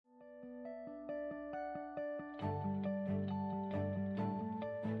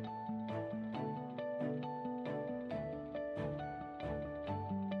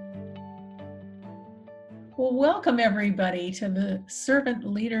Well, welcome everybody to the Servant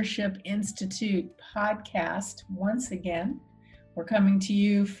Leadership Institute podcast once again. We're coming to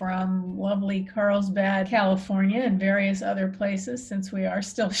you from lovely Carlsbad, California, and various other places since we are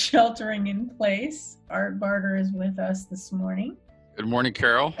still sheltering in place. Art Barter is with us this morning. Good morning,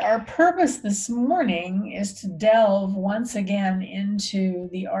 Carol. Our purpose this morning is to delve once again into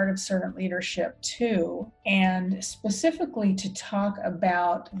the art of servant leadership too, and specifically to talk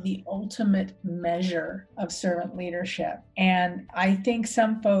about the ultimate measure of servant leadership. And I think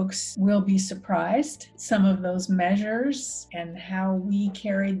some folks will be surprised, some of those measures and how we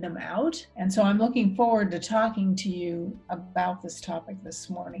carried them out. And so I'm looking forward to talking to you about this topic this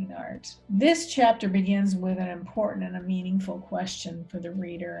morning, Art. This chapter begins with an important and a meaningful question for the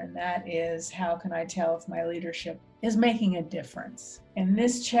reader, and that is, how can I tell if my leadership is making a difference? In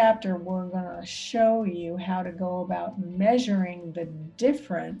this chapter, we're going to show you how to go about measuring the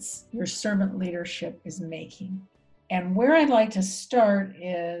difference your servant leadership is making. And where I'd like to start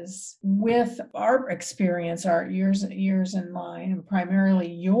is with our experience, our years and mine, and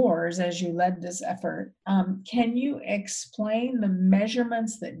primarily yours as you led this effort. Can you explain the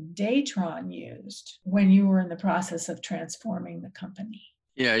measurements that Datron used when you were in the process of transforming the company?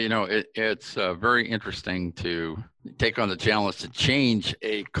 Yeah, it's very interesting to take on the challenge to change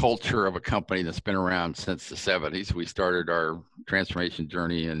a culture of a company that's been around since the 70s. We started our transformation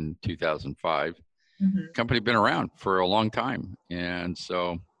journey in 2005. Company been around for a long time. And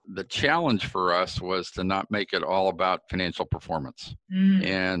so the challenge for us was to not make it all about financial performance.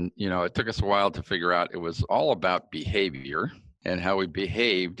 And, it took us a while to figure out it was all about behavior and how we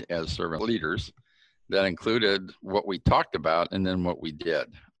behaved as servant leaders. That included what we talked about and then what we did.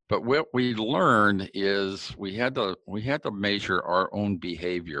 But what we learned is we had to measure our own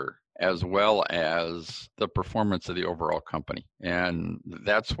behavior as well as the performance of the overall company. And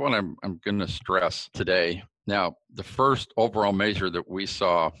that's what I'm going to stress today. Now, the first overall measure that we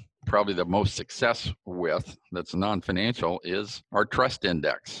saw probably the most success with that's non-financial is our trust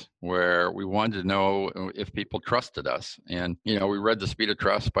index, where we wanted to know if people trusted us. And, we read The Speed of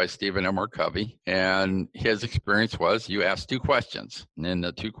Trust by Stephen M. R. Covey, and his experience was you ask two questions. And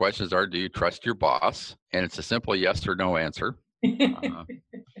the two questions are, do you trust your boss? And it's a simple yes or no answer.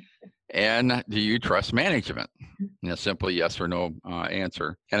 And do you trust management? A simple yes or no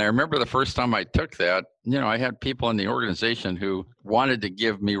answer. And I remember the first time I took that, I had people in the organization who wanted to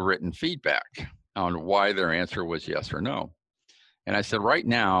give me written feedback on why their answer was yes or no. And I said, right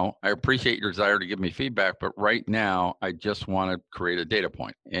now, I appreciate your desire to give me feedback, but right now, I just want to create a data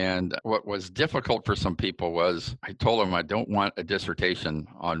point. And what was difficult for some people was I told them I don't want a dissertation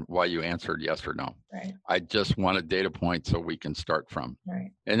on why you answered yes or no. Right. I just want a data point so we can start from.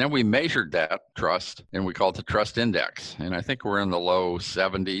 Right. And then we measured that trust, and we call it the trust index. And I think we're in the low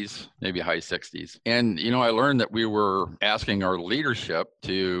 70s, maybe high 60s. And, I learned that we were asking our leadership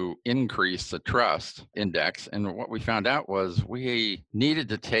to increase the trust index. And what we found out was we needed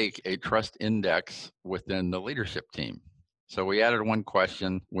to take a trust index within the leadership team. So we added one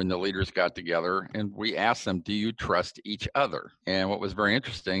question when the leaders got together, and we asked them, do you trust each other? And what was very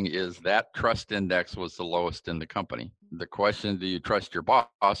interesting is that trust index was the lowest in the company. The question, do you trust your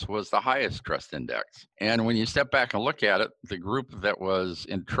boss, was the highest trust index. And when you step back and look at it, the group that was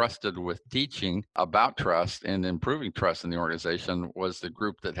entrusted with teaching about trust and improving trust in the organization was the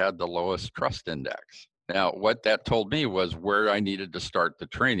group that had the lowest trust index. Now, what that told me was where I needed to start the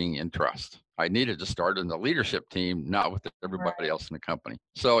training in trust. I needed to start in the leadership team, not with everybody else in the company.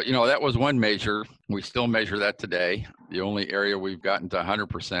 So, that was one measure. We still measure that today. The only area we've gotten to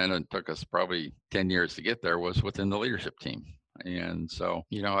 100%, and it took us probably 10 years to get there, was within the leadership team. And so,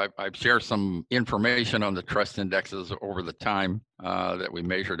 I've shared some information on the trust indexes over the time that we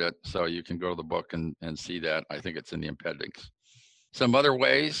measured it. So you can go to the book and see that. I think it's in the appendix. Some other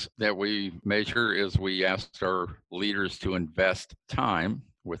ways that we measure is we asked our leaders to invest time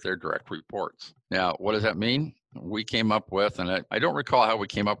with their direct reports. Now, what does that mean? We came up with, and I don't recall how we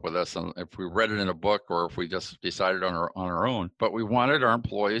came up with this, and if we read it in a book or if we just decided on our own, but we wanted our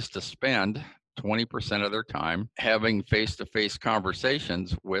employees to spend 20% of their time having face-to-face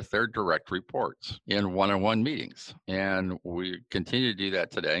conversations with their direct reports in one-on-one meetings. And we continue to do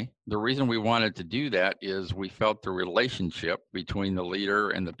that today. The reason we wanted to do that is we felt the relationship between the leader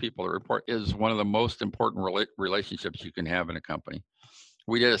and the people that report is one of the most important relationships you can have in a company.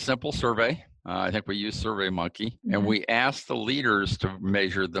 We did a simple survey. I think we used SurveyMonkey, and we asked the leaders to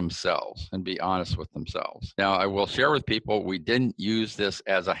measure themselves and be honest with themselves. Now, I will share with people, we didn't use this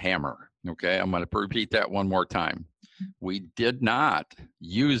as a hammer. Okay, I'm going to repeat that one more time. We did not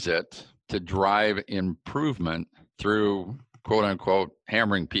use it to drive improvement through quote unquote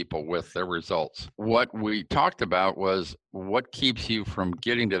hammering people with their results. What we talked about was what keeps you from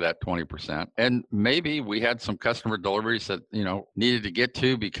getting to that 20%. And maybe we had some customer deliveries that, needed to get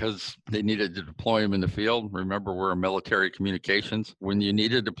to because they needed to deploy them in the field. Remember, we're a military communications. When you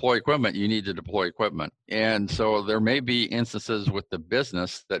need to deploy equipment, you need to deploy equipment. And so there may be instances with the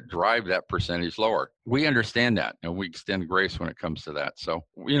business that drive that percentage lower. We understand that, and we extend grace when it comes to that. So,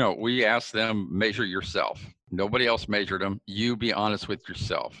 we ask them, measure yourself. Nobody else measured them. You be honest with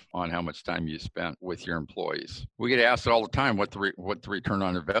yourself on how much time you spent with your employees. We get asked all the time what the return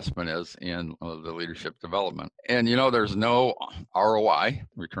on investment is in the leadership development. And, there's no ROI,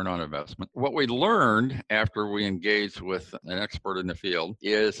 return on investment. What we learned after we engaged with an expert in the field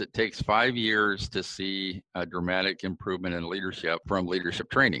is it takes 5 years to see a dramatic improvement in leadership from leadership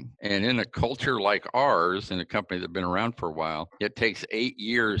training. And in a culture like ours, in a company that's been around for a while, it takes 8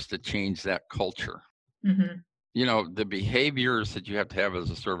 years to change that culture. Mm-hmm. The behaviors that you have to have as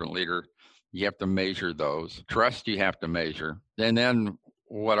a servant leader, you have to measure those. Trust, you have to measure. And then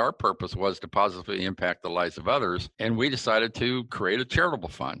what our purpose was to positively impact the lives of others. And we decided to create a charitable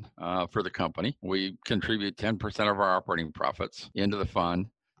fund for the company. We contribute 10% of our operating profits into the fund.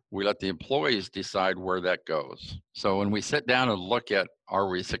 We let the employees decide where that goes. So when we sit down and look at, are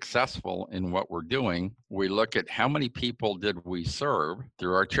we successful in what we're doing? We look at how many people did we serve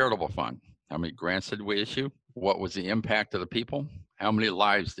through our charitable fund? How many grants did we issue? What was the impact of the people? How many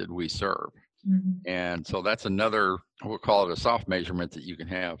lives did we serve? Mm-hmm. And so that's another, we'll call it a soft measurement that you can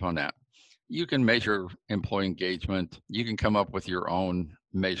have on that. You can measure employee engagement. You can come up with your own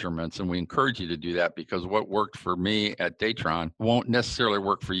measurements, and we encourage you to do that, because what worked for me at Datron won't necessarily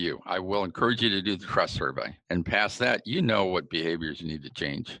work for you. I will encourage you to do the trust survey, and past that, what behaviors you need to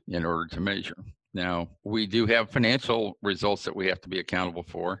change in order to measure. Now, we do have financial results that we have to be accountable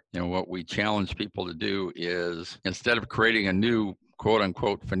for. What we challenge people to do is, instead of creating a new quote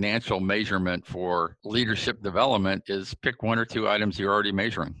unquote financial measurement for leadership development, is pick 1 or 2 items you're already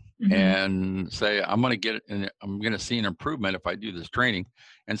measuring. Mm-hmm. And say, I'm going to see an improvement if I do this training,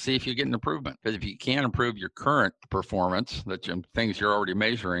 and see if you get an improvement. Because if you can't improve your current performance, things you're already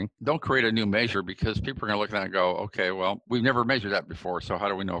measuring, don't create a new measure, because people are going to look at that and go, okay, well, we've never measured that before, so how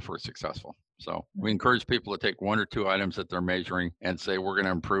do we know if we're successful? So we encourage people to take 1 or 2 items that they're measuring and say, we're going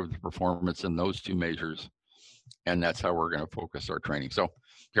to improve the performance in those 2 measures. And that's how we're going to focus our training. So,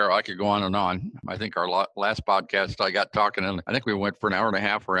 Carol, I could go on and on. I think our last podcast I got talking, and I think we went for an hour and a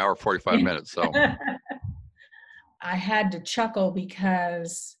half or an hour 45 minutes. So I had to chuckle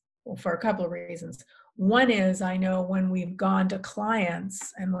because, for a couple of reasons. One is, I know when we've gone to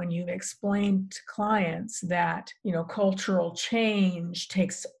clients and when you've explained to clients that, cultural change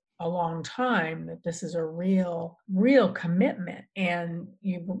takes a long time, that this is a real commitment. And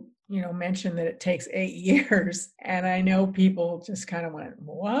you mentioned that it takes 8 years. And I know people just kind of went,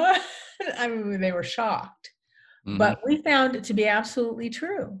 what? I mean, they were shocked. Mm-hmm. But we found it to be absolutely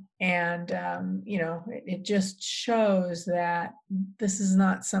true. And, it just shows that this is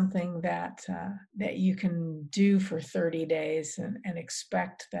not something that you can do for 30 days and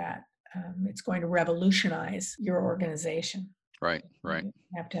expect that it's going to revolutionize your organization. Right. You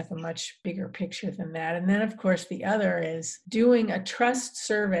have to have a much bigger picture than that. And then, of course, the other is doing a trust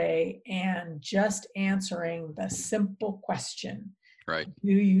survey and just answering the simple question. Right.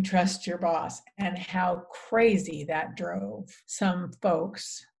 Do you trust your boss? And how crazy that drove some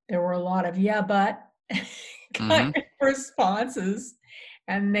folks. There were a lot of, yeah, but kind of responses.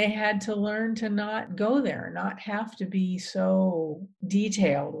 And they had to learn to not go there, not have to be so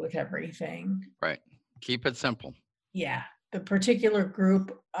detailed with everything. Right. Keep it simple. Yeah. The particular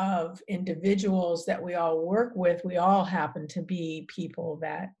group of individuals that we all work with, we all happen to be people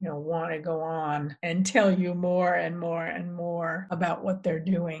that, want to go on and tell you more and more and more about what they're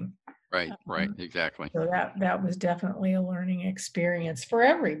doing. Right, exactly. So that was definitely a learning experience for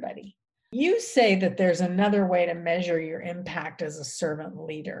everybody. You say that there's another way to measure your impact as a servant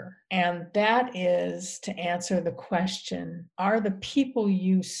leader, and that is to answer the question, are the people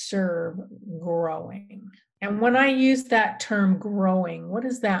you serve growing? And when I use that term growing, what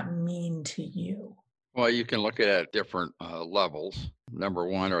does that mean to you? Well, you can look at it at different levels. Number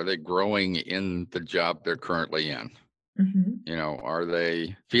one, are they growing in the job they're currently in? Mm-hmm. Are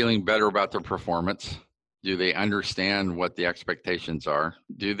they feeling better about their performance? Do they understand what the expectations are?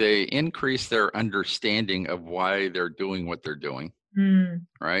 Do they increase their understanding of why they're doing what they're doing?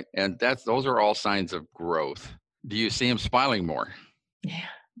 Right? And those are all signs of growth. Do you see them smiling more? Yeah.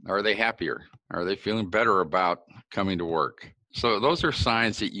 Are they happier? Are they feeling better about coming to work? So those are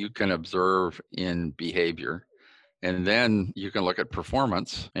signs that you can observe in behavior. And then you can look at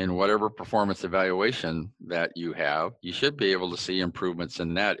performance, and whatever performance evaluation that you have, you should be able to see improvements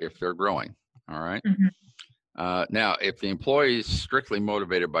in that if they're growing. All right. Mm-hmm. Now, if the employee is strictly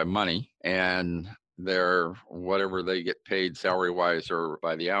motivated by money and they're whatever they get paid salary wise or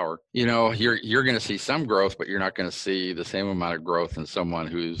by the hour, you're going to see some growth, but you're not going to see the same amount of growth in someone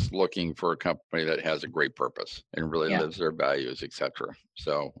who's looking for a company that has a great purpose and really lives their values, etc.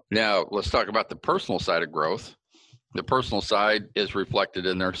 So now let's talk about the personal side of growth. The personal side is reflected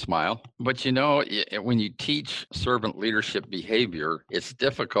in their smile. But when you teach servant leadership behavior, it's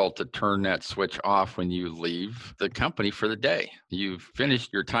difficult to turn that switch off when you leave the company for the day. You've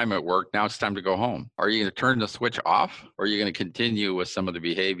finished your time at work. Now it's time to go home. Are you going to turn the switch off, or are you going to continue with some of the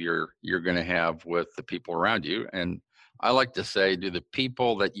behavior you're going to have with the people around you? And I like to say, do the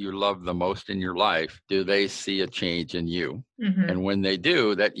people that you love the most in your life, do they see a change in you? Mm-hmm. And when they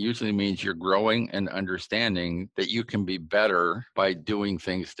do, that usually means you're growing and understanding that you can be better by doing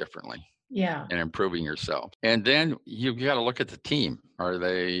things differently. Yeah. And improving yourself. And then you've got to look at the team. Are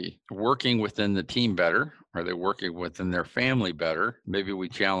they working within the team better? Are they working within their family better? Maybe we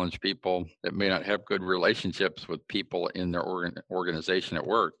challenge people that may not have good relationships with people in their organization at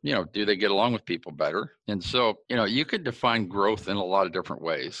work. Do they get along with people better? And so, you could define growth in a lot of different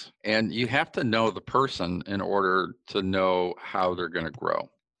ways. And you have to know the person in order to know how they're going to grow.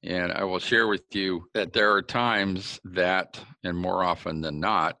 And I will share with you that there are times that, and more often than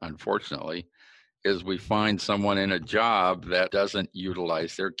not, unfortunately, is we find someone in a job that doesn't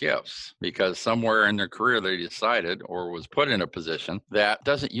utilize their gifts because somewhere in their career they decided or was put in a position that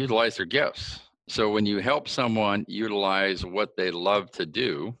doesn't utilize their gifts. So when you help someone utilize what they love to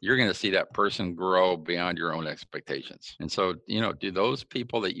do, you're going to see that person grow beyond your own expectations. And so, do those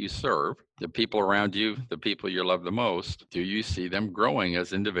people that you serve, the people around you, the people you love the most, do you see them growing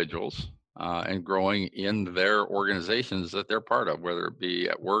as individuals and growing in their organizations that they're part of, whether it be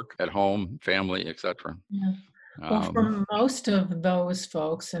at work, at home, family, etc.? Yeah. Well, for most of those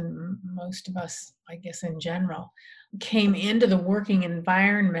folks, and most of us, I guess, in general, came into the working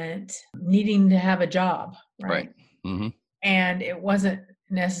environment needing to have a job, right? Mm-hmm. And it wasn't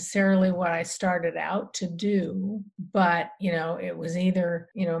necessarily what I started out to do, but, it was either,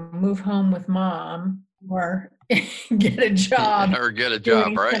 move home with mom or get a job. Or get a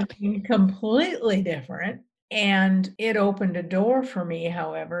job, right? Something completely different. And it opened a door for me,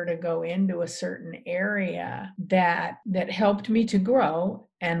 however, to go into a certain area that helped me to grow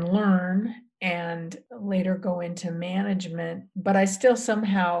and learn and later go into management. But I still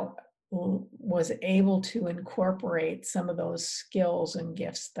somehow was able to incorporate some of those skills and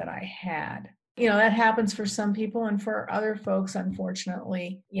gifts that I had. That happens for some people, and for other folks,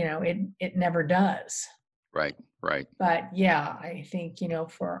 unfortunately, it never does. Right. But yeah, I think,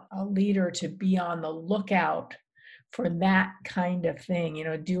 for a leader to be on the lookout for that kind of thing,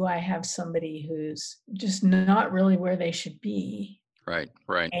 do I have somebody who's just not really where they should be? Right.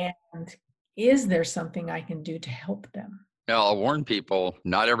 And is there something I can do to help them? Now, I'll warn people,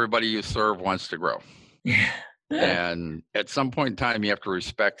 not everybody you serve wants to grow. And at some point in time, you have to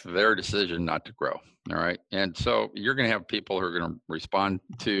respect their decision not to grow. All right. And so you're going to have people who are going to respond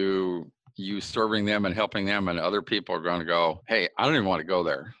to you serving them and helping them, and other people are going to go, hey, I don't even want to go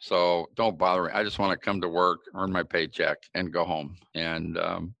there, so don't bother me. I just want to come to work, earn my paycheck, and go home. And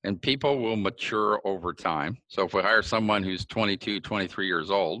people will mature over time. So if we hire someone who's 22, 23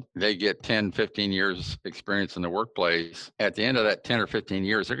 years old, they get 10, 15 years experience in the workplace. At the end of that 10 or 15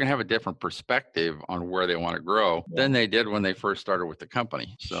 years, they're going to have a different perspective on where they want to grow than they did when they first started with the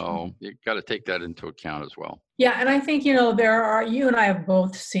company. So you got to take that into account as well. Yeah, and I think, you and I have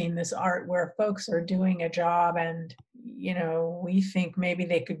both seen this art where folks are doing a job and, we think maybe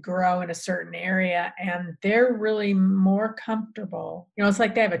they could grow in a certain area and they're really more comfortable. It's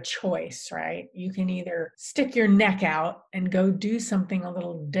like they have a choice, right? You can either stick your neck out and go do something a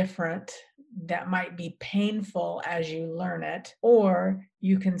little different that might be painful as you learn it, or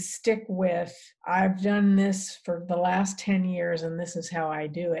you can stick with, I've done this for the last 10 years and this is how I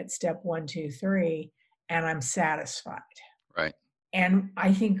do it, step 1, 2, 3. And I'm satisfied. Right. And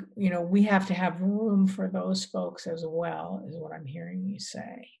I think, we have to have room for those folks as well, is what I'm hearing you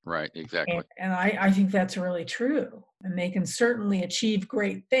say. Right, exactly. And I think that's really true. And they can certainly achieve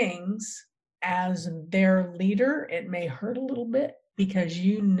great things as their leader. It may hurt a little bit because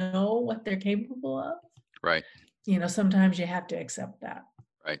you know what they're capable of. Right. Sometimes you have to accept that.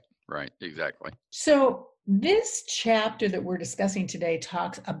 Right, exactly. So this chapter that we're discussing today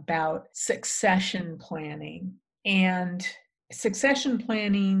talks about succession planning. And succession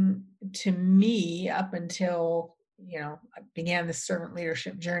planning, to me, up until I began this servant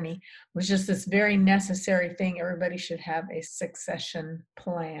leadership journey, was just this very necessary thing. Everybody should have a succession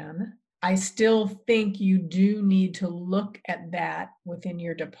plan. I still think you do need to look at that within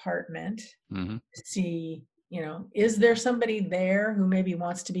your department Mm-hmm. to see, is there somebody there who maybe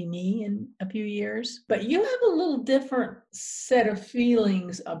wants to be me in a few years? But you have a little different set of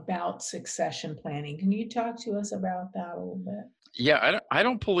feelings about succession planning. Can you talk to us about that a little bit? Yeah, I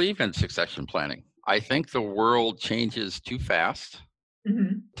don't believe in succession planning. I think the world changes too fast.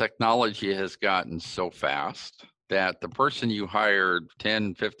 Mm-hmm. Technology has gotten so fast that the person you hired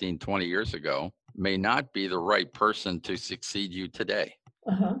 10, 15, 20 years ago may not be the right person to succeed you today.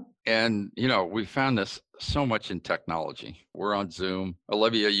 Uh-huh. And, we found this so much in technology. We're on Zoom.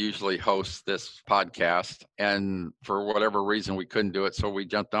 Olivia usually hosts this podcast. And for whatever reason, we couldn't do it. So we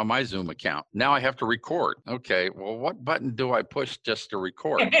jumped on my Zoom account. Now I have to record. Okay, well, what button do I push just to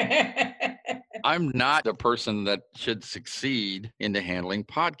record? I'm not the person that should succeed into handling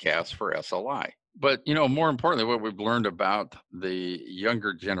podcasts for SLI. But, more importantly, what we've learned about the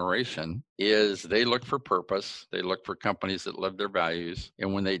younger generation is they look for purpose. They look for companies that live their values.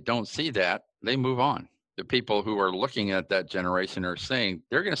 And when they don't see that, they move on. The people who are looking at that generation are saying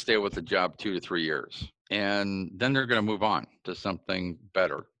they're going to stay with the job 2 to 3 years. And then they're going to move on to something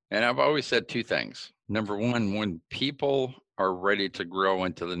better. And I've always said two things. Number one, when people are ready to grow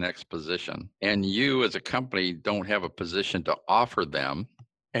into the next position and you as a company don't have a position to offer them,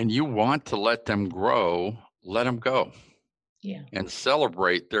 and you want to let them grow, let them go. Yeah. And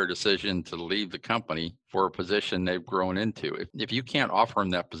celebrate their decision to leave the company for a position they've grown into. If you can't offer them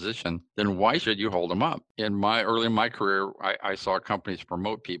that position, then why should you hold them up? Early in my career, I saw companies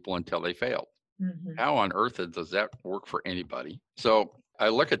promote people until they failed. Mm-hmm. How on earth does that work for anybody? So I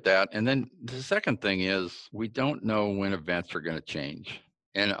look at that. And then the second thing is we don't know when events are going to change.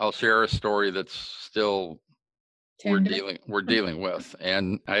 And I'll share a story that's still we're dealing with.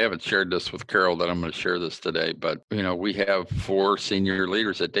 And I haven't shared this with Carol that I'm going to share this today, but we have 4 senior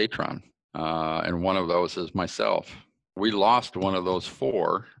leaders at Datron. And one of those is myself. We lost one of those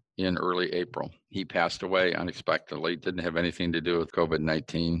 4 in early April. He passed away unexpectedly. Didn't have anything to do with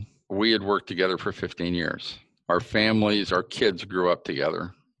COVID-19. We had worked together for 15 years. Our families, our kids grew up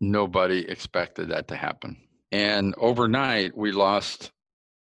together. Nobody expected that to happen. And overnight, we lost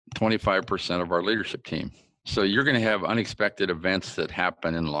 25% of our leadership team. So you're going to have unexpected events that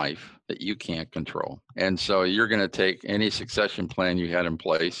happen in life that you can't control. And so you're going to take any succession plan you had in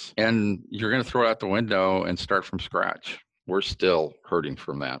place and you're going to throw it out the window and start from scratch. We're still hurting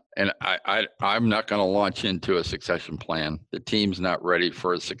from that. And I'm not going to launch into a succession plan. The team's not ready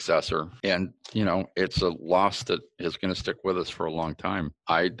for a successor. And, it's a loss that is going to stick with us for a long time.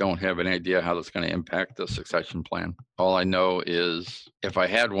 I don't have any idea how that's going to impact the succession plan. All I know is if I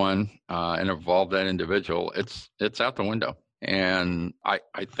had one and involved that individual, it's out the window. And I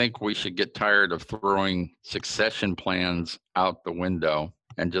think we should get tired of throwing succession plans out the window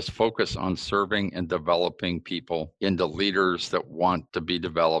and just focus on serving and developing people into leaders that want to be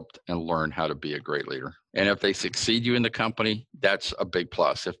developed and learn how to be a great leader. And if they succeed you in the company, that's a big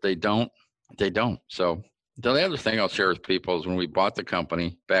plus. If they don't, they don't. So the other thing I'll share with people is when we bought the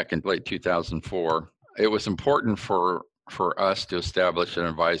company back in late 2004, it was important for us to establish an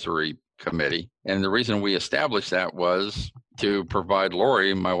advisory committee. And the reason we established that was to provide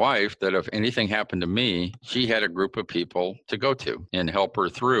Lori, my wife, that if anything happened to me, she had a group of people to go to and help her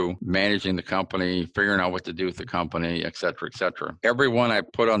through managing the company, figuring out what to do with the company, et cetera, et cetera. Everyone I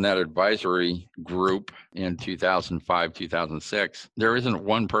put on that advisory group in 2005, 2006, there isn't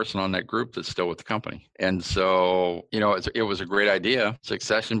one person on that group that's still with the company. And so, it was a great idea.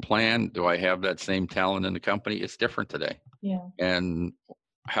 Succession plan. Do I have that same talent in the company? It's different today. Yeah. And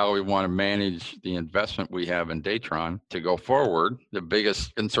how we want to manage the investment we have in Datron to go forward. The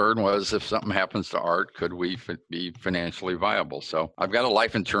biggest concern was if something happens to Art, could we be financially viable? So I've got a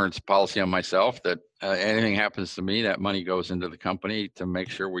life insurance policy on myself that anything happens to me, that money goes into the company to make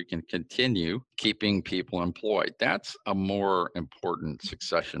sure we can continue keeping people employed. That's a more important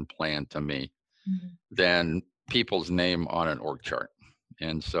succession plan to me than people's name on an org chart.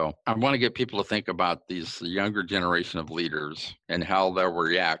 And so I want to get people to think about these younger generation of leaders and how they'll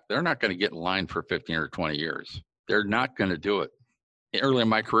react. They're not going to get in line for 15 or 20 years. They're not going to do it. Early in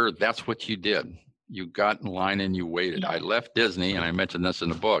my career, that's what you did. You got in line and you waited. I left Disney, and I mentioned this in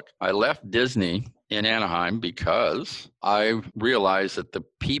the book. I left Disney in Anaheim because I realized that the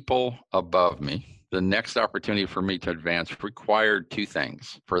people above me, the next opportunity for me to advance required 2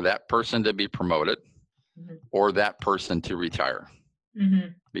 things: for that person to be promoted or that person to retire.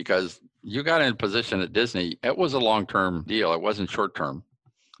 Because you got in a position at Disney, it was a long-term deal. It wasn't short-term.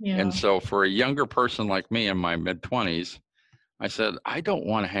 Yeah. And so for a younger person like me in my mid 20s, I said, I don't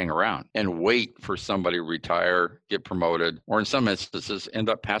want to hang around and wait for somebody to retire, get promoted, or in some instances end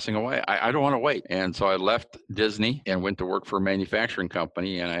up passing away. I don't want to wait. And so I left Disney and went to work for a manufacturing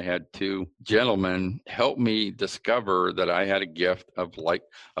company. And I had two gentlemen help me discover that I had a gift of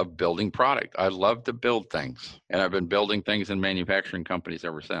building product. I love to build things. And I've been building things in manufacturing companies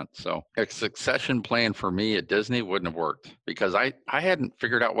ever since. So a succession plan for me at Disney wouldn't have worked because I hadn't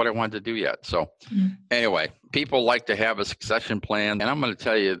figured out what I wanted to do yet. So anyway, people like to have a succession plan. And I'm going to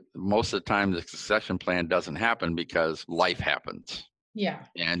tell you, most of the time, the succession plan doesn't happen because life happens. Yeah.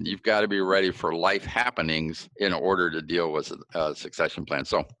 And you've got to be ready for life happenings in order to deal with a succession plan.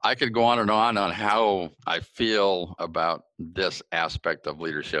 So I could go on how I feel about this aspect of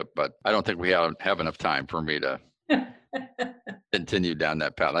leadership, but I don't think we have enough time for me to continue down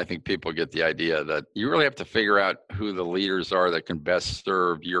that path. I think people get the idea that you really have to figure out who the leaders are that can best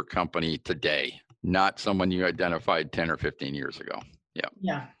serve your company today, not someone you identified 10 or 15 years ago.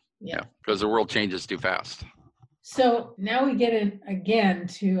 Yeah. Because the world changes too fast. So now we get again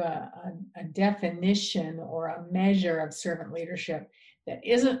to a definition or a measure of servant leadership that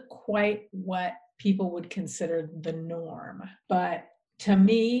isn't quite what people would consider the norm. But to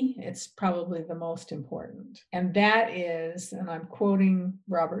me, it's probably the most important. And that is, and I'm quoting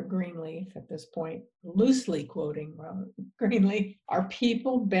Robert Greenleaf at this point, loosely quoting Robert Greenleaf, are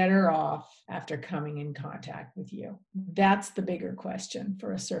people better off after coming in contact with you? That's the bigger question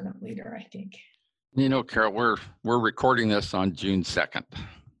for a servant leader, I think. You know, Carol, we're recording this on June 2nd,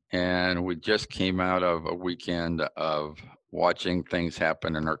 and we just came out of a weekend of watching things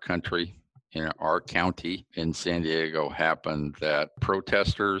happen in our country. In our county in San Diego happened that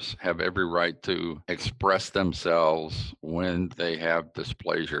protesters have every right to express themselves when they have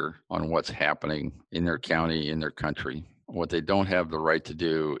displeasure on what's happening in their county, in their country. What they don't have the right to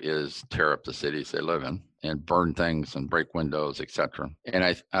do is tear up the cities they live in and burn things and break windows, etc. And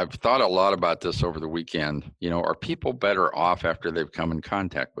I've thought a lot about this over the weekend. You know, are people better off after they've come in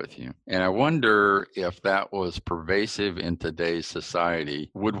contact with you? And I wonder if that was pervasive in today's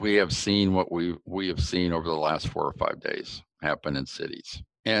society, would we have seen what we have seen over the last 4 or 5 days happen in cities?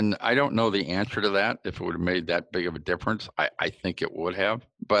 And I don't know the answer to that, if it would have made that big of a difference. I think it would have.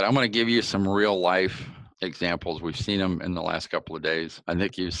 But I'm going to give you some real life examples. We've seen them in the last couple of days. I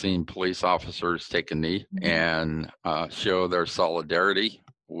think you've seen police officers take a knee and show their solidarity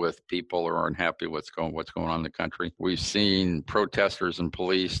with people who are unhappy what's going on in the country. We've seen protesters and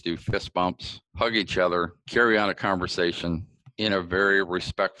police do fist bumps, hug each other, carry on a conversation in a very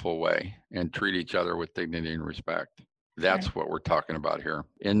respectful way, and treat each other with dignity and respect. That's what we're talking about here.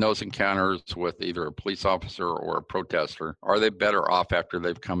 In those encounters with either a police officer or a protester, are they better off after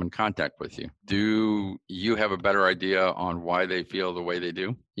they've come in contact with you? Do you have a better idea on why they feel the way they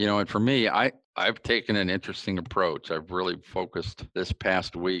do? You know, and for me, I've taken an interesting approach. I've really focused this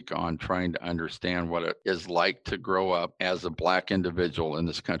past week on trying to understand what it is like to grow up as a Black individual in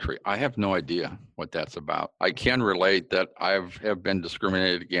this country. I have no idea what that's about. I can relate that I have been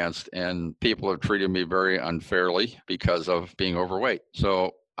discriminated against and people have treated me very unfairly because of being overweight.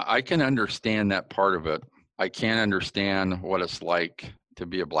 So I can understand that part of it. I can't understand what it's like to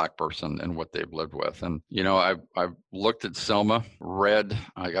be a Black person and what they've lived with. And, you know, I've looked at Selma,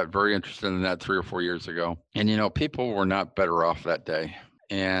 I got very interested in that 3 or 4 years ago. And, you know, people were not better off that day.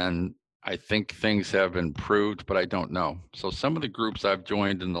 And I think things have improved, but I don't know. So some of the groups I've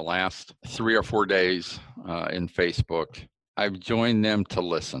joined in the last 3 or 4 days in Facebook, I've joined them to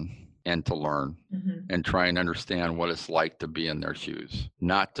listen and to learn and try and understand what it's like to be in their shoes,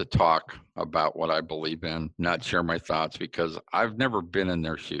 not to talk about what I believe in, not share my thoughts because I've never been in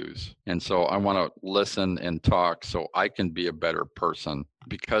their shoes. And so I want to listen and talk so I can be a better person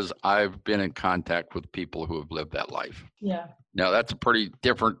because I've been in contact with people who have lived that life. Yeah. Now, that's a pretty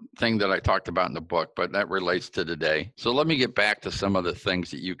different thing that I talked about in the book, but that relates to today. So let me get back to some of the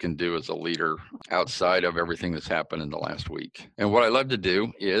things that you can do as a leader outside of everything that's happened in the last week. And what I love to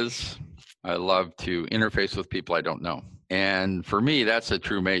do is I love to interface with people I don't know. And for me, that's a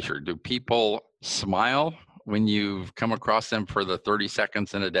true measure. Do people smile when you've come across them for the 30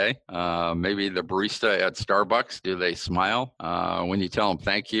 seconds in a day? Maybe the barista at Starbucks, do they smile when you tell them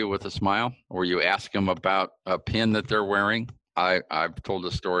thank you with a smile? Or you ask them about a pin that they're wearing? I've told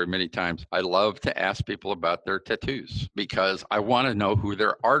this story many times. I love to ask people about their tattoos because I want to know who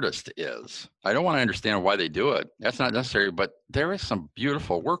their artist is. I don't want to understand why they do it. That's not necessary, but there is some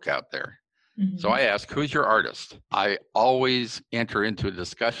beautiful work out there. So I ask, who's your artist? I always enter into a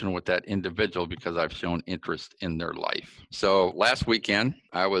discussion with that individual because I've shown interest in their life. So last weekend,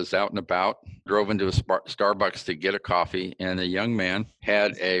 I was out and about, drove into a Starbucks to get a coffee, and a young man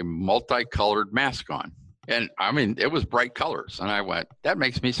had a multicolored mask on. And I mean, it was bright colors. And I went, that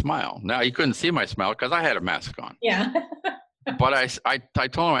makes me smile. Now, you couldn't see my smile because I had a mask on. Yeah. But I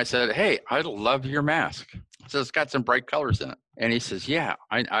told him, I said, hey, I love your mask. So it's got some bright colors in it. And he says, yeah,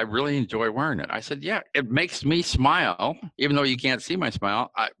 I really enjoy wearing it. I said, yeah, it makes me smile, even though you can't see my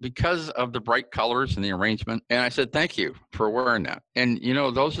smile, because of the bright colors and the arrangement. And I said, thank you for wearing that. And, you know,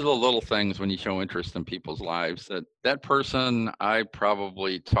 those are the little things when you show interest in people's lives that person I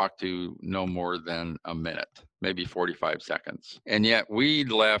probably talked to no more than a minute, maybe 45 seconds. And yet we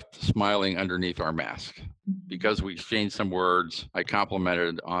left smiling underneath our mask because we exchanged some words. I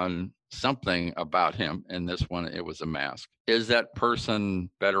complimented on something about him, and this one, it was a mask. Is that person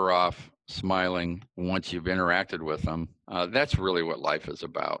better off smiling once you've interacted with them? That's really what life is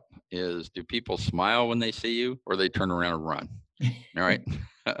about, is do people smile when they see you, or they turn around and run? All right.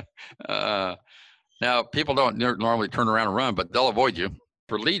 Now, people don't normally turn around and run, but they'll avoid you.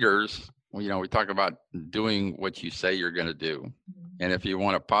 For leaders, you know, we talk about doing what you say you're going to do. And if you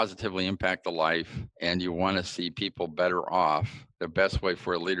want to positively impact the life and you want to see people better off, the best way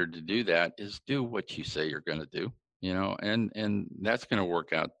for a leader to do that is do what you say you're going to do, you know, and that's going to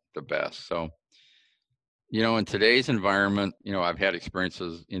work out the best. So, you know, in today's environment, you know, I've had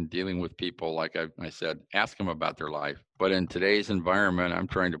experiences in dealing with people, like I said, ask them about their life. But in today's environment, I'm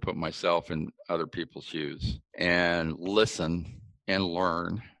trying to put myself in other people's shoes and listen and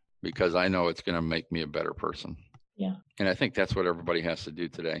learn, because I know it's going to make me a better person. Yeah. And I think that's what everybody has to do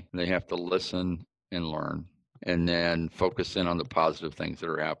today. They have to listen and learn, and then focus in on the positive things that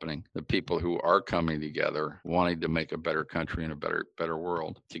are happening. The people who are coming together, wanting to make a better country and a better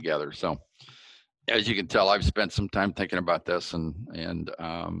world together. So as you can tell, I've spent some time thinking about this and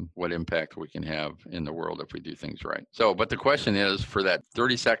what impact we can have in the world if we do things right. So, but the question is, for that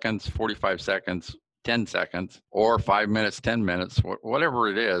 30 seconds, 45 seconds, 10 seconds, or 5 minutes, 10 minutes, whatever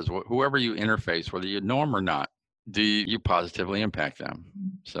it is, whoever you interface, whether you know them or not, do you positively impact them?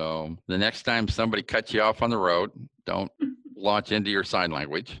 So the next time somebody cuts you off on the road, don't launch into your sign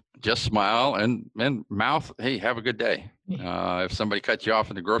language. Just smile and mouth, hey, have a good day. If somebody cuts you off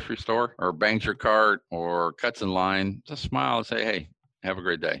in the grocery store or bangs your cart or cuts in line, just smile and say, hey, have a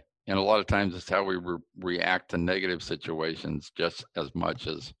great day. And a lot of times it's how we react to negative situations just as much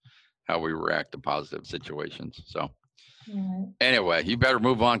as how we react to positive situations. So anyway, you better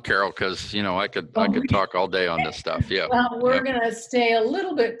move on, Carol, because, you know, I could talk all day on this stuff. Yeah. Well, we're going to stay a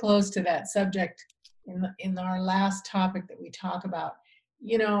little bit close to that subject in our last topic that we talk about.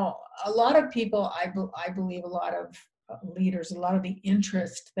 You know, a lot of people, I believe a lot of leaders, a lot of the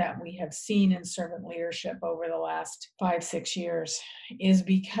interest that we have seen in servant leadership over the last 5-6 years is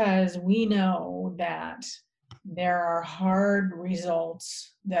because we know that there are hard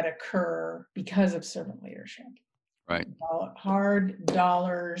results that occur because of servant leadership. Right. Hard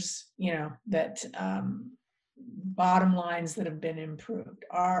dollars, you know, that bottom lines that have been improved,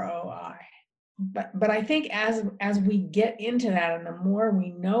 ROI. But I think as we get into that, and the more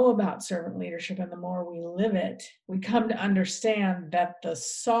we know about servant leadership and the more we live it, we come to understand that the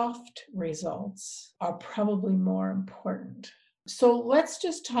soft results are probably more important. So let's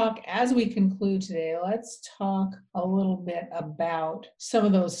just talk, as we conclude today, let's talk a little bit about some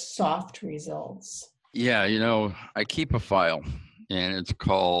of those soft results. Yeah, you know, I keep a file, and it's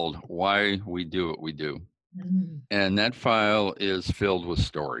called Why We Do What We Do. Mm-hmm. And that file is filled with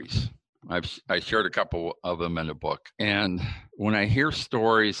stories. I shared a couple of them in the book. And when I hear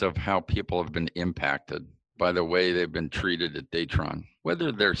stories of how people have been impacted by the way they've been treated at Datron,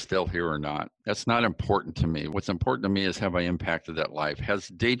 whether they're still here or not, that's not important to me. What's important to me is, have I impacted that life? Has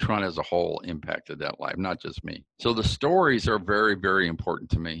Datron as a whole impacted that life, not just me? So the stories are very, very important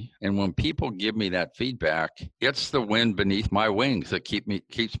to me. And when people give me that feedback, it's the wind beneath my wings that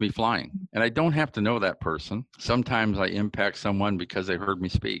keeps me flying. And I don't have to know that person. Sometimes I impact someone because they heard me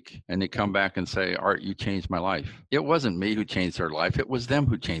speak and they come back and say, Art, you changed my life. It wasn't me who changed their life. It was them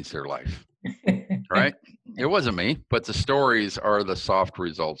who changed their life. Right? It wasn't me, but the stories are the soft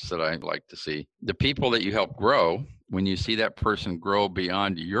results that I like to see. The people that you help grow, when you see that person grow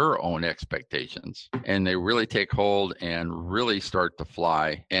beyond your own expectations and they really take hold and really start to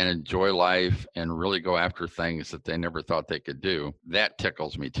fly and enjoy life and really go after things that they never thought they could do, that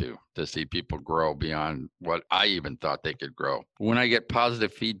tickles me too, to see people grow beyond what I even thought they could grow. When I get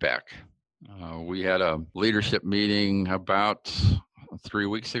positive feedback, we had a leadership meeting about 4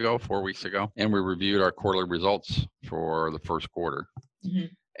 weeks ago, and we reviewed our quarterly results for the first quarter. Mm-hmm.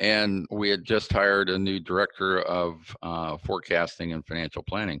 And we had just hired a new director of forecasting and financial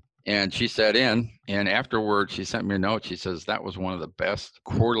planning. And she sat in, and afterwards she sent me a note. She says, that was one of the best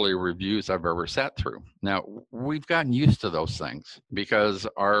quarterly reviews I've ever sat through. Now, we've gotten used to those things because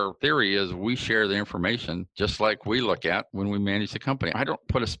our theory is we share the information just like we look at when we manage the company. I don't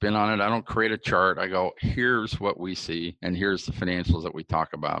put a spin on it. I don't create a chart. I go, here's what we see, and here's the financials that we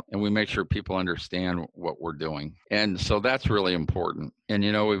talk about. And we make sure people understand what we're doing. And so that's really important. And,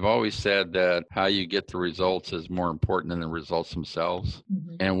 we've always said that how you get the results is more important than the results themselves.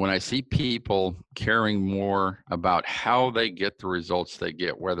 Mm-hmm. And when I see people caring more about how they get the results they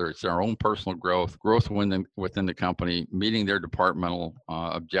get, whether it's their own personal growth within the company, meeting their departmental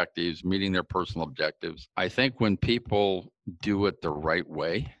objectives, meeting their personal objectives, I think when people do it the right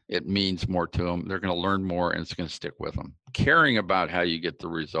way, it means more to them. They're going to learn more, and it's going to stick with them. Caring about how you get the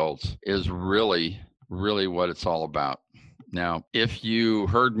results is really, really what it's all about. Now, if you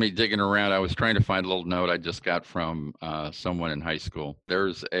heard me digging around, I was trying to find a little note I just got from someone in high school.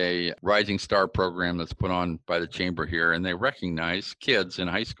 There's a Rising Star program that's put on by the chamber here, and they recognize kids in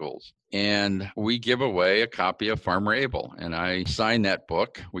high schools. And we give away a copy of Farmer Able, and I sign that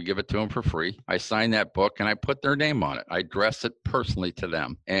book. We give it to them for free. I sign that book, and I put their name on it. I address it personally to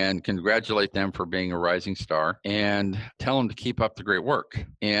them and congratulate them for being a rising star and tell them to keep up the great work.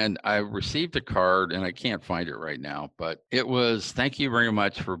 And I received a card, and I can't find it right now, but it was, thank you very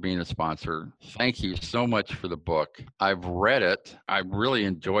much for being a sponsor. Thank you so much for the book. I've read it. I really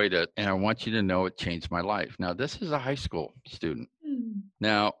enjoyed it, and I want you to know it changed my life. Now, this is a high school student.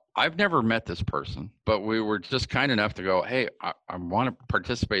 Now, I've never met this person, but we were just kind enough to go, hey, I want to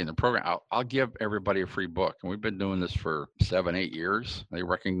participate in the program. I'll give everybody a free book. And we've been doing this for 7-8 years. They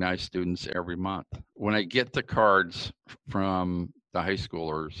recognize students every month. When I get the cards from the high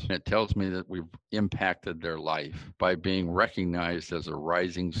schoolers, it tells me that we've impacted their life by being recognized as a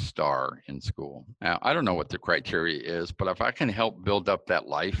rising star in school. Now, I don't know what the criteria is, but if I can help build up that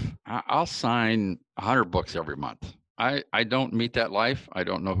life, I'll sign 100 books every month. I don't meet that life. I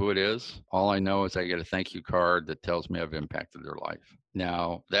don't know who it is. All I know is I get a thank you card that tells me I've impacted their life.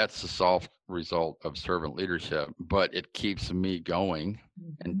 Now, that's the soft result of servant leadership, but it keeps me going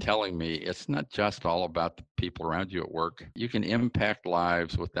and telling me it's not just all about the people around you at work. You can impact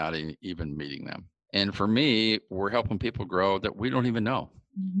lives without even meeting them. And for me, we're helping people grow that we don't even know.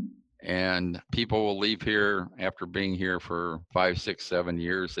 Mm-hmm. And people will leave here after being here for 5, 6, 7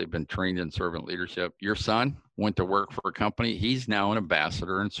 years. They've been trained in servant leadership. Your son went to work for a company. He's now an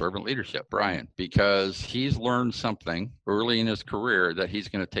ambassador in servant leadership, Brian, because he's learned something early in his career that he's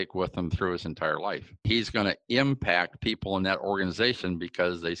going to take with him through his entire life. He's going to impact people in that organization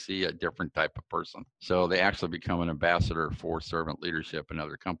because they see a different type of person. So they actually become an ambassador for servant leadership in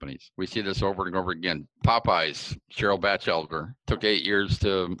other companies. We see this over and over again. Popeyes, Cheryl Batchelder, took 8 years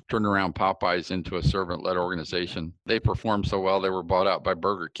to turn around Popeyes into a servant-led organization. They performed so well, they were bought out by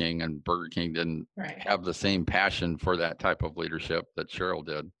Burger King, and Burger King didn't have the same passion for that type of leadership that Cheryl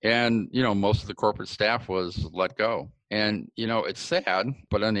did. And, most of the corporate staff was let go. And, it's sad,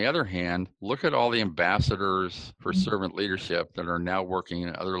 but on the other hand, look at all the ambassadors for servant leadership that are now working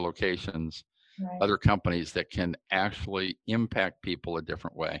in other locations, other companies that can actually impact people a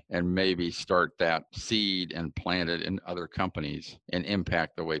different way and maybe start that seed and plant it in other companies and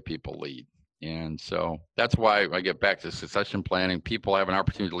impact the way people lead. And so that's why I get back to succession planning. People have an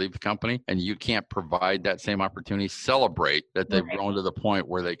opportunity to leave the company and you can't provide that same opportunity. Celebrate that they've grown to the point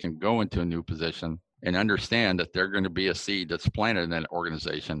where they can go into a new position and understand that they're going to be a seed that's planted in that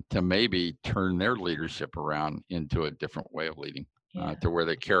organization to maybe turn their leadership around into a different way of leading, to where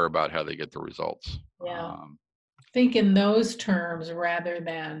they care about how they get the results. Think in those terms rather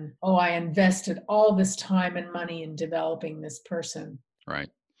than, I invested all this time and money in developing this person. Right.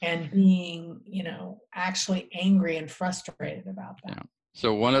 And being, actually angry and frustrated about that. Yeah.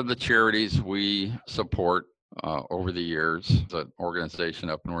 So one of the charities we support over the years, an organization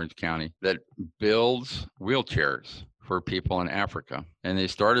up in Orange County that builds wheelchairs for people in Africa. And they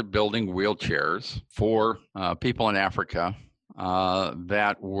started building wheelchairs for people in Africa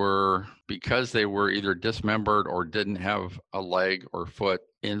that were, because they were either dismembered or didn't have a leg or foot.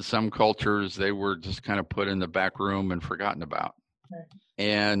 In some cultures, they were just kind of put in the back room and forgotten about. Right.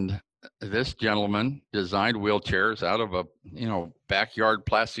 And this gentleman designed wheelchairs out of a, backyard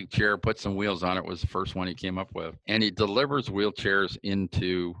plastic chair, put some wheels on it, was the first one he came up with. And he delivers wheelchairs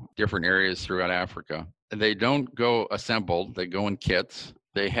into different areas throughout Africa. They don't go assembled, they go in kits.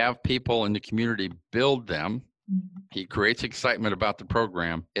 They have people in the community build them. He creates excitement about the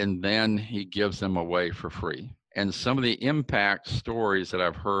program, and then he gives them away for free. And some of the impact stories that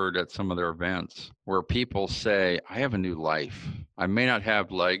I've heard at some of their events where people say, I have a new life. I may not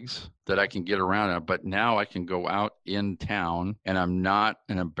have legs that I can get around on, but now I can go out in town and I'm not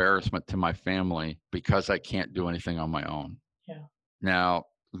an embarrassment to my family because I can't do anything on my own. Yeah. Now,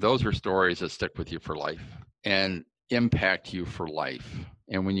 those are stories that stick with you for life and impact you for life.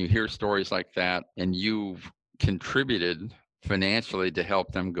 And when you hear stories like that and you've contributed financially to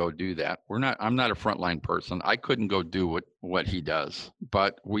help them go do that. I'm not a frontline person. I couldn't go do what he does,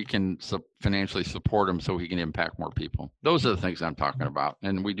 but we can financially support him so he can impact more people. Those are the things I'm talking about.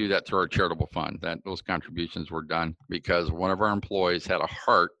 And we do that through our charitable fund. Those contributions were done because one of our employees had a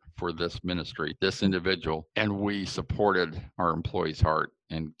heart for this ministry, this individual, and we supported our employee's heart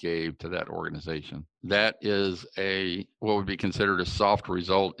and gave to that organization. That is what would be considered a soft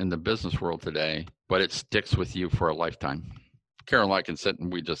result in the business world today, but it sticks with you for a lifetime. Carol and I can sit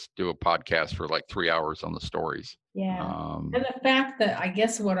and we just do a podcast for like 3 hours on the stories. Yeah. And the fact that I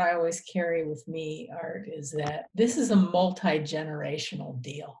guess what I always carry with me, Art, is that this is a multi-generational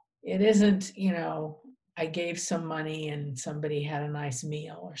deal. It isn't, I gave some money and somebody had a nice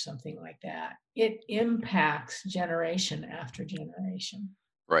meal or something like that. It impacts generation after generation.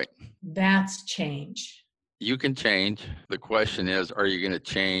 Right. That's change. You can change. The question is, are you going to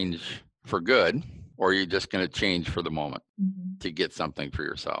change for good? Or are you just going to change for the moment to get something for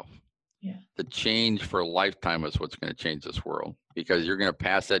yourself? Yeah. The change for a lifetime is what's going to change this world because you're going to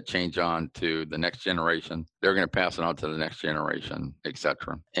pass that change on to the next generation. They're going to pass it on to the next generation,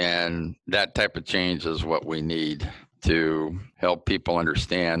 etc. And that type of change is what we need to help people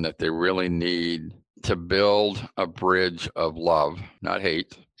understand that they really need to build a bridge of love, not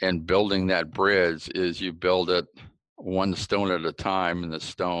hate. And building that bridge is you build it one stone at a time, and the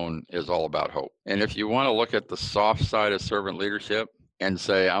stone is all about hope. And if you want to look at the soft side of servant leadership and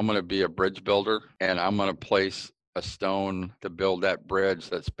say, I'm going to be a bridge builder and I'm going to place a stone to build that bridge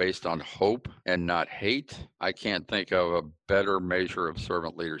that's based on hope and not hate, I can't think of a better measure of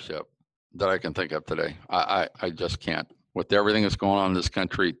servant leadership that I can think of today. I just can't. With everything that's going on in this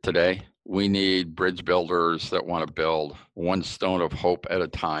country today, we need bridge builders that want to build one stone of hope at a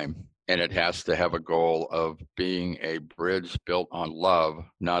time. And it has to have a goal of being a bridge built on love,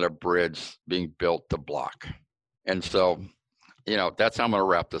 not a bridge being built to block. And so, that's how I'm going to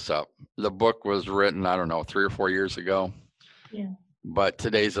wrap this up. The book was written, 3 or 4 years ago. Yeah. But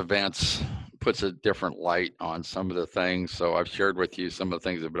today's events puts a different light on some of the things. So I've shared with you some of the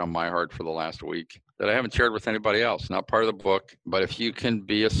things that have been on my heart for the last week that I haven't shared with anybody else. Not part of the book, but if you can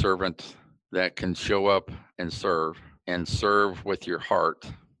be a servant that can show up and serve with your heart,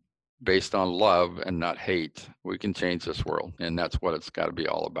 based on love and not hate, we can change this world. And that's what it's got to be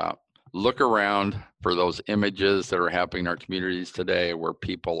all about. Look around for those images that are happening in our communities today where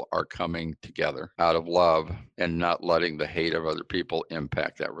people are coming together out of love and not letting the hate of other people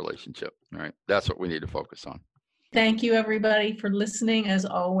impact that relationship. All right. That's what we need to focus on. Thank you, everybody, for listening. As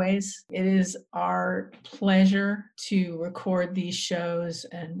always, it is our pleasure to record these shows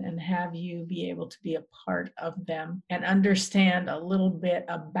and have you be able to be a part of them and understand a little bit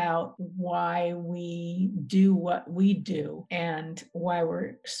about why we do what we do and why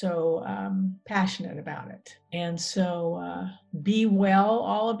we're so passionate about it. And so be well,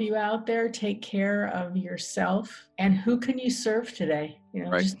 all of you out there. Take care of yourself. And who can you serve today?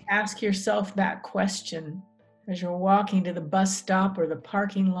 Right. Just ask yourself that question. As you're walking to the bus stop or the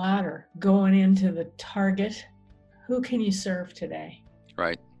parking lot or going into the Target, who can you serve today?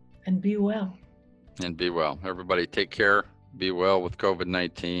 Right. And be well. And be well. Everybody take care. Be well with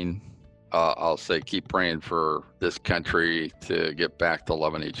COVID-19. I'll say keep praying for this country to get back to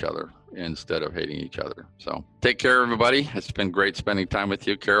loving each other instead of hating each other. So take care, everybody. It's been great spending time with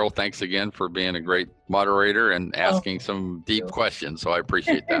you. Carol, thanks again for being a great moderator and asking some deep questions. So I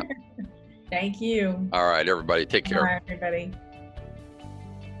appreciate that. Thank you. All right, everybody. Take care. Bye, everybody.